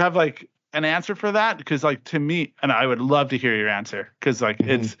 do you have like an answer for that? Because like to me, and I would love to hear your answer, because like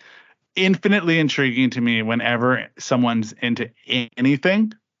it's infinitely intriguing to me whenever someone's into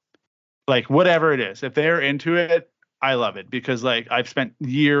anything, like whatever it is. If they're into it, I love it, because like I've spent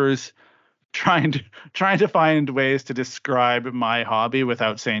years trying to find ways to describe my hobby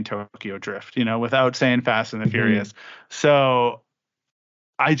without saying Tokyo Drift, without saying Fast and the Furious. So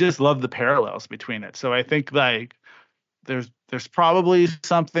I just love the parallels between it. So I think like there's probably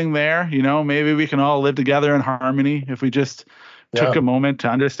something there, maybe we can all live together in harmony if we just took a moment to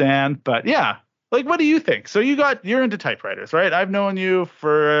understand. But yeah, like, what do you think? So you're into typewriters, right? I've known you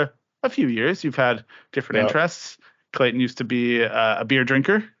for a few years. You've had different interests. Clayton used to be a beer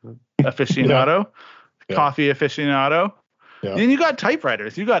drinker, aficionado, coffee aficionado. Yeah. And you got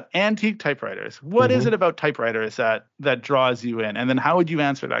typewriters. You got antique typewriters. What is it about typewriters that draws you in? And then how would you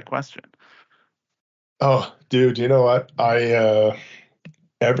answer that question? Oh, dude, you know what? I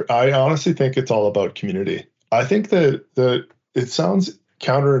honestly think it's all about community. I think that it sounds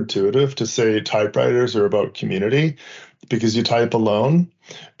counterintuitive to say typewriters are about community because you type alone,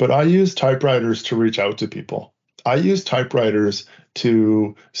 but I use typewriters to reach out to people. I use typewriters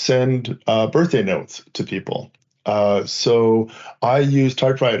to send birthday notes to people. So I use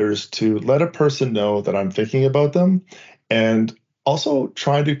typewriters to let a person know that I'm thinking about them, and also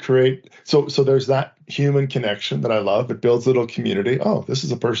trying to create. So there's that human connection that I love. It builds a little community. Oh, this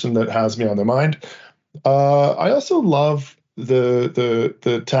is a person that has me on their mind. I also love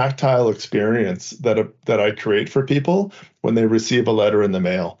the tactile experience that I create for people when they receive a letter in the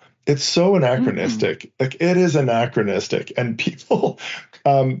mail. It's so anachronistic. Like, it is anachronistic, and people.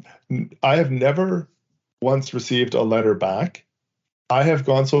 I have never once received a letter back. I have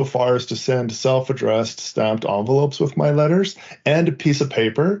gone so far as to send self-addressed stamped envelopes with my letters and a piece of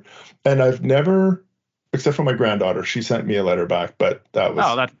paper, and I've never, except for my granddaughter, she sent me a letter back, but that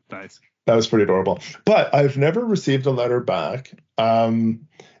was that's nice. That was pretty adorable. But I've never received a letter back, and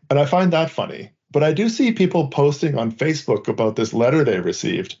I find that funny. But I do see people posting on Facebook about this letter they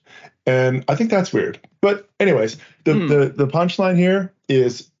received, and I think that's weird. But anyways, the punchline here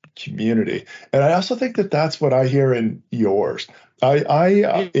is community. And I also think that that's what I hear in yours.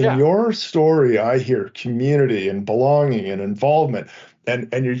 In your story, I hear community and belonging and involvement. And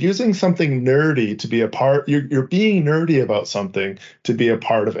you're using something nerdy to be a part. You're being nerdy about something to be a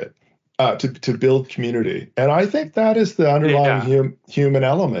part of it, to build community. And I think that is the underlying human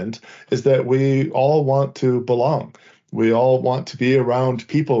element, is that we all want to belong. We all want to be around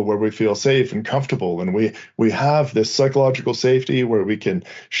people where we feel safe and comfortable, and we have this psychological safety where we can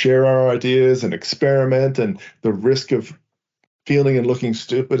share our ideas and experiment, and the risk of feeling and looking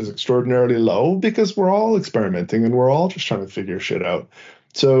stupid is extraordinarily low because we're all experimenting and we're all just trying to figure shit out.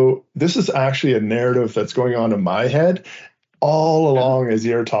 So this is actually a narrative that's going on in my head all along as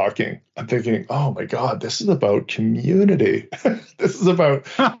you're talking. I'm thinking, oh my God, this is about community. This is about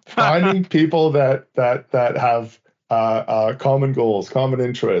finding people that have common goals, common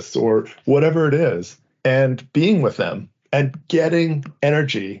interests, or whatever it is, and being with them and getting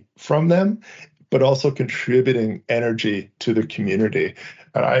energy from them, but also contributing energy to the community.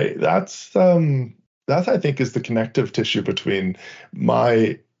 And that's I think is the connective tissue between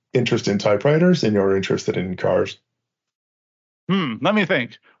my interest in typewriters and your interest in cars. Let me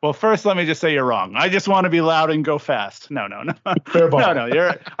think. Well, first, let me just say you're wrong. I just want to be loud and go fast. No. Fair ball. No.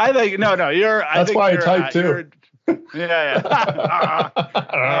 You're. I think no. You're. That's why I type too. Yeah.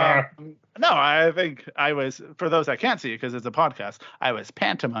 No, I think I was, for those that can't see it because it's a podcast, I was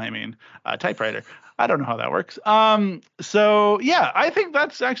pantomiming a typewriter. I don't know how that works. So yeah, I think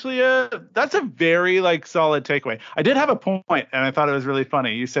that's actually that's a very solid takeaway. I did have a point, and I thought it was really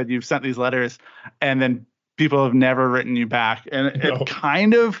funny. You said you've sent these letters, and then people have never written you back, and it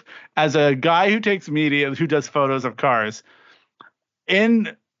kind of, as a guy who takes media, who does photos of cars,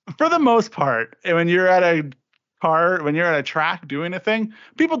 for the most part, when you're at a track doing a thing,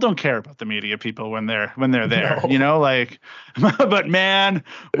 people don't care about the media people when they're there, but man,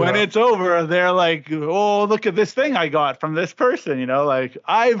 when it's over, they're like, oh, look at this thing I got from this person,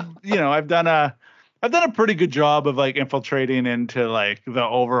 I've done a pretty good job of infiltrating into the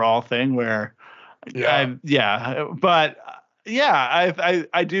overall thing where I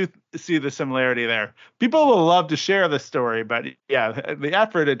do see the similarity there. People will love to share the story, but the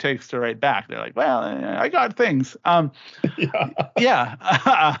effort it takes to write back, they're like, well, I got things. I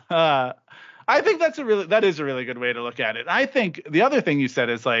think that is a really good way to look at it. I think the other thing you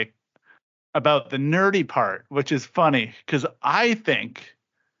said is about the nerdy part, which is funny because I think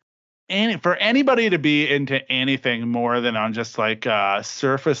for anybody to be into anything more than on just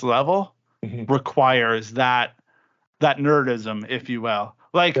surface level requires that nerdism, if you will.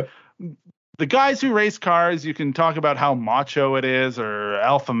 The guys who race cars, you can talk about how macho it is or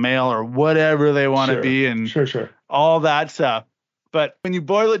alpha male or whatever they want to be and all that stuff. But when you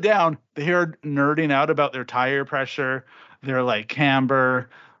boil it down, they're nerding out about their tire pressure, their camber,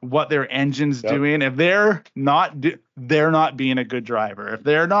 what their engine's doing. If they're not being a good driver. If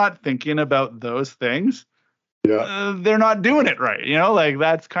they're not thinking about those things, they're not doing it right.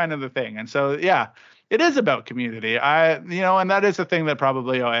 That's kind of the thing. And so, it is about community. And that is a thing that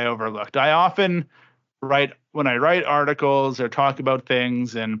probably I overlooked. I often when I write articles or talk about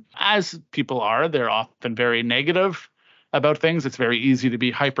things, and as people are, they're often very negative about things. It's very easy to be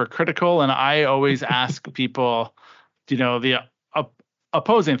hypercritical. And I always ask people, the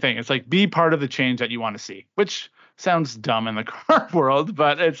opposing thing. It's be part of the change that you want to see, which sounds dumb in the car world,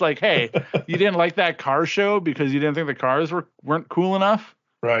 but it's hey, you didn't like that car show because you didn't think the cars weren't cool enough.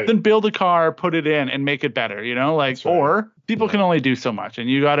 Right. Then build a car, put it in, and make it better. Or people can only do so much, and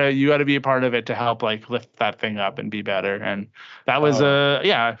you gotta be a part of it to help lift that thing up and be better. And that was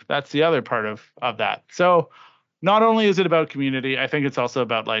that's the other part of that. So not only is it about community, I think it's also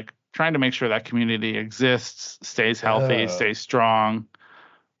about trying to make sure that community exists, stays healthy, stays strong.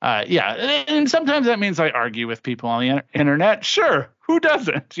 And sometimes that means I argue with people on the internet. Sure, who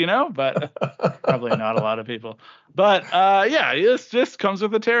doesn't, but probably not a lot of people. But it just comes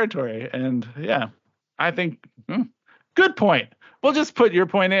with the territory. And I think good point. We'll just put your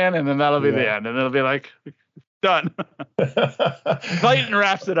point in, and then that'll be the end, and it'll be done. Clayton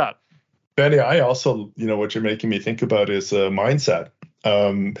wraps it up. Benny, I also, what you're making me think about is mindset.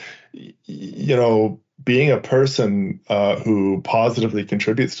 Being a person who positively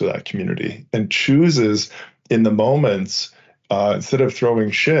contributes to that community and chooses in the moments, instead of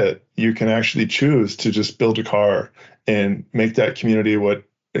throwing shit, you can actually choose to just build a car and make that community not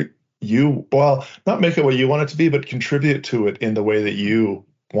make it what you want it to be, but contribute to it in the way that you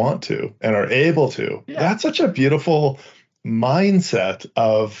want to and are able to. Yeah. That's such a beautiful mindset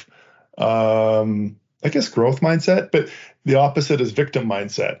of, I guess, growth mindset, but the opposite is victim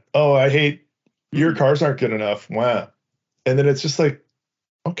mindset. Oh, I hate your cars aren't good enough. Wow. And then it's just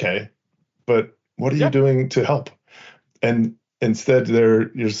Okay, but what are you Yeah. doing to help? And instead, you're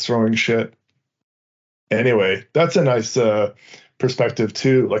just throwing shit. Anyway, that's a nice perspective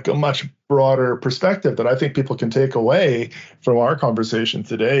too, like a much broader perspective that I think people can take away from our conversation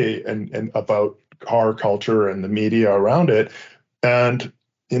today and about car culture and the media around it, and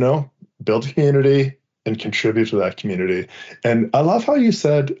build a community and contribute to that community. And I love how you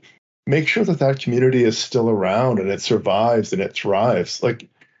said, make sure that that community is still around and it survives and it thrives. Like,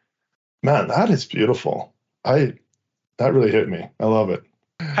 man, that is beautiful. That really hit me. I love it.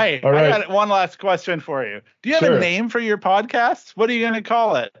 Hey, All I right. got one last question for you. Do you have Sure. a name for your podcast? What are you going to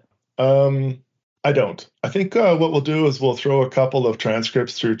call it? I don't. I think what we'll do is we'll throw a couple of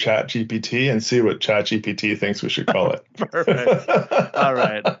transcripts through ChatGPT and see what ChatGPT thinks we should call it. Perfect. All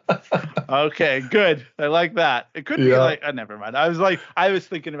right. Okay, good. I like that. It could be like, never mind. I was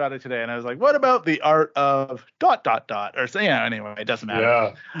thinking about it today and I was like, what about the art of ... or so, anyway, it doesn't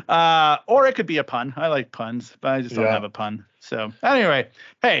matter. Yeah. Or it could be a pun. I like puns, but I just don't have a pun. So anyway,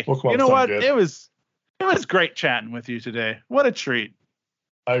 hey, We'll you know what? good. It was great chatting with you today. What a treat.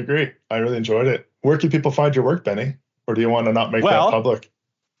 I agree. I really enjoyed it. Where can people find your work, Benny? Or do you want to not make that public?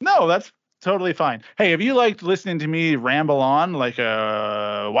 No, that's totally fine. Hey, if you liked listening to me ramble on like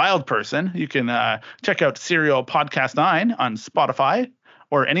a wild person, you can check out Serial Podcast 9 on Spotify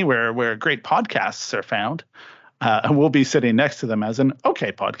or anywhere where great podcasts are found. We'll be sitting next to them as an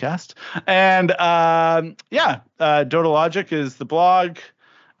okay podcast. And Dodo Logic is the blog.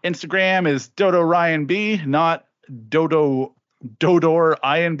 Instagram is Dodo Ryan B, not Dodor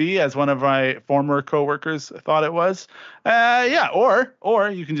INB, as one of my former coworkers thought it was. Or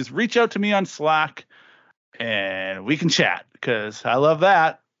you can just reach out to me on Slack and we can chat because I love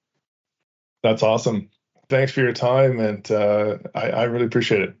that. That's awesome. Thanks for your time, and I really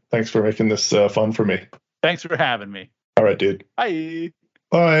appreciate it. Thanks for making this fun for me. Thanks for having me. All right, dude. Bye.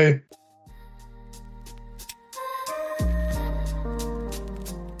 Bye.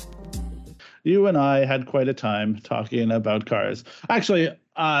 You and I had quite a time talking about cars. Actually,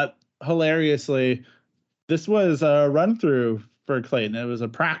 hilariously, this was a run through for Clayton. It was a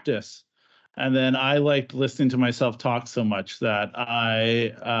practice. And then I liked listening to myself talk so much that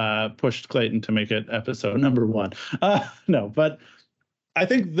I pushed Clayton to make it episode number 1. No, but I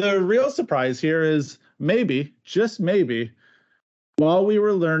think the real surprise here is maybe, just maybe, while we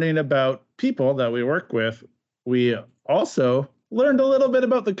were learning about people that we work with, we also learned a little bit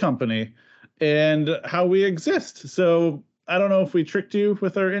about the company and how we exist. So I don't know if we tricked you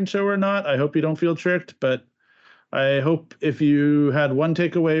with our intro or not. I hope you don't feel tricked, but I hope if you had one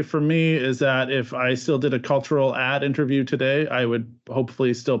takeaway from me is that if I still did a cultural ad interview today, I would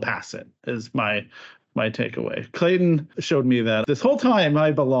hopefully still pass it, is my takeaway. Clayton showed me that this whole time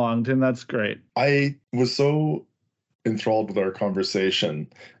I belonged, and that's great. I was so enthralled with our conversation,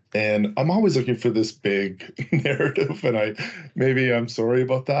 and I'm always looking for this big narrative, and I'm sorry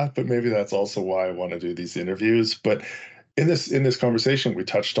about that, but maybe that's also why I want to do these interviews. But in this conversation, we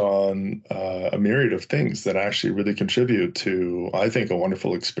touched on a myriad of things that actually really contribute to, I think, a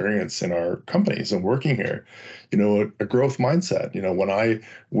wonderful experience in our companies and working here. A growth mindset. When I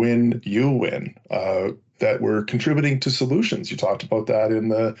win, you win. That we're contributing to solutions. You talked about that in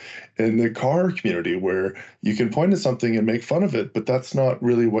the car community, where you can point at something and make fun of it, but that's not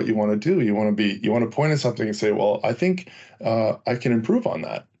really what you want to do. You want to point at something and say, well, I think I can improve on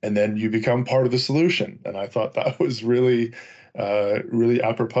that, and then you become part of the solution. And I thought that was really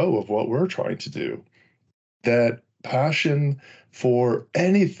apropos of what we're trying to do. That passion for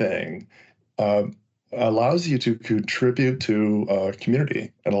anything allows you to contribute to a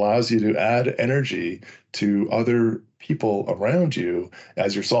community and allows you to add energy to other people around you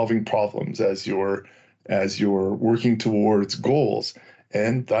as you're solving problems, as you're working towards goals.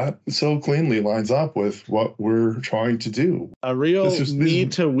 And that so cleanly lines up with what we're trying to do. A real me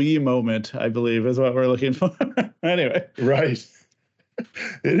to we moment, I believe, is what we're looking for. Anyway. Right.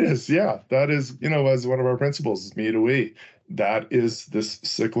 It is. Yeah. That is, as one of our principles, me to we. That is this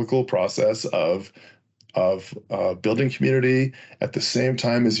cyclical process of building community at the same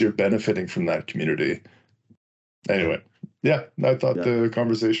time as you're benefiting from that community. Anyway, yeah, I thought the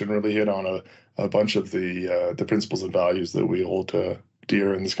conversation really hit on a bunch of the principles and values that we hold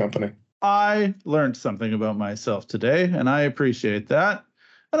dear in this company. I learned something about myself today, and I appreciate that.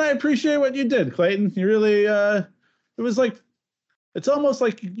 And I appreciate what you did, Clayton. You really, it was like, it's almost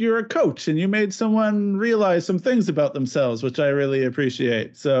like you're a coach and you made someone realize some things about themselves, which I really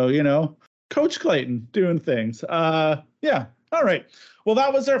appreciate. So, Coach Clayton doing things. Yeah. All right. Well,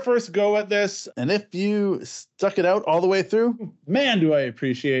 that was our first go at this. And if you stuck it out all the way through, man, do I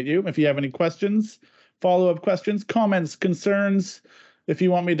appreciate you. If you have any questions, follow-up questions, comments, concerns, if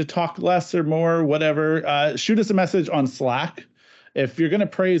you want me to talk less or more, whatever, shoot us a message on Slack. If you're going to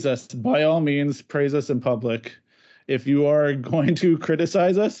praise us, by all means, praise us in public. If you are going to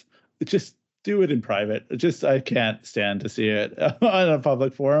criticize us, just do it in private. I can't stand to see it on a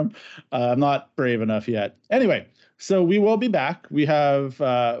public forum. I'm not brave enough yet. Anyway, so we will be back. We got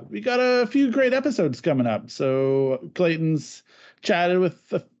a few great episodes coming up. So Clayton's chatted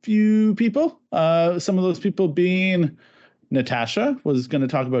with a few people. Some of those people being Natasha was going to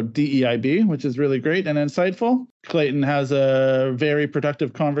talk about DEIB, which is really great and insightful. Clayton has a very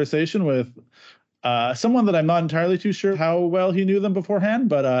productive conversation with someone that I'm not entirely too sure how well he knew them beforehand,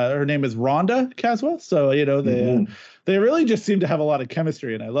 but her name is Rhonda Caswell. So, they really just seem to have a lot of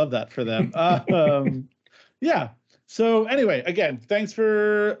chemistry, and I love that for them. Yeah. So anyway, again, thanks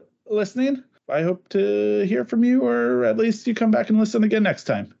for listening. I hope to hear from you, or at least you come back and listen again next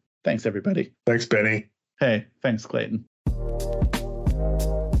time. Thanks, everybody. Thanks, Benny. Hey, thanks, Clayton.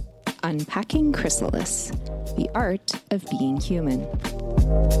 Unpacking Chrysalis, the art of being human.